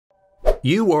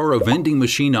You are a vending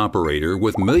machine operator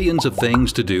with millions of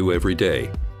things to do every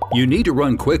day. You need to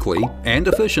run quickly and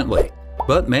efficiently,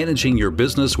 but managing your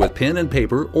business with pen and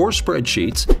paper or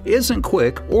spreadsheets isn't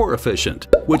quick or efficient,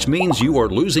 which means you are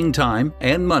losing time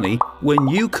and money when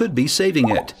you could be saving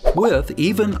it with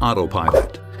Even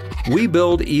Autopilot. We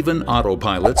build Even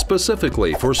Autopilot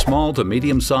specifically for small to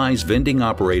medium-sized vending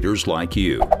operators like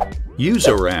you. Use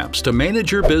our apps to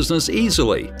manage your business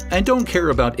easily and don't care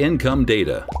about income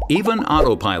data. Even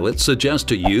Autopilot suggests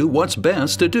to you what's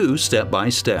best to do step by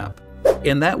step.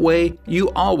 In that way,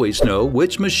 you always know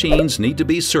which machines need to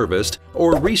be serviced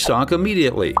or restock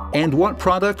immediately and what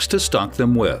products to stock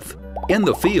them with. In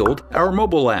the field, our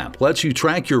mobile app lets you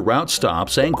track your route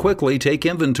stops and quickly take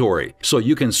inventory so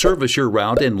you can service your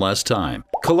route in less time,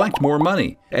 collect more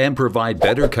money, and provide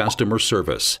better customer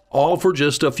service, all for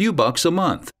just a few bucks a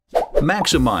month.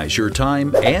 Maximize your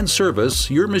time and service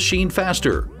your machine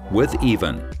faster with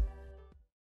Even.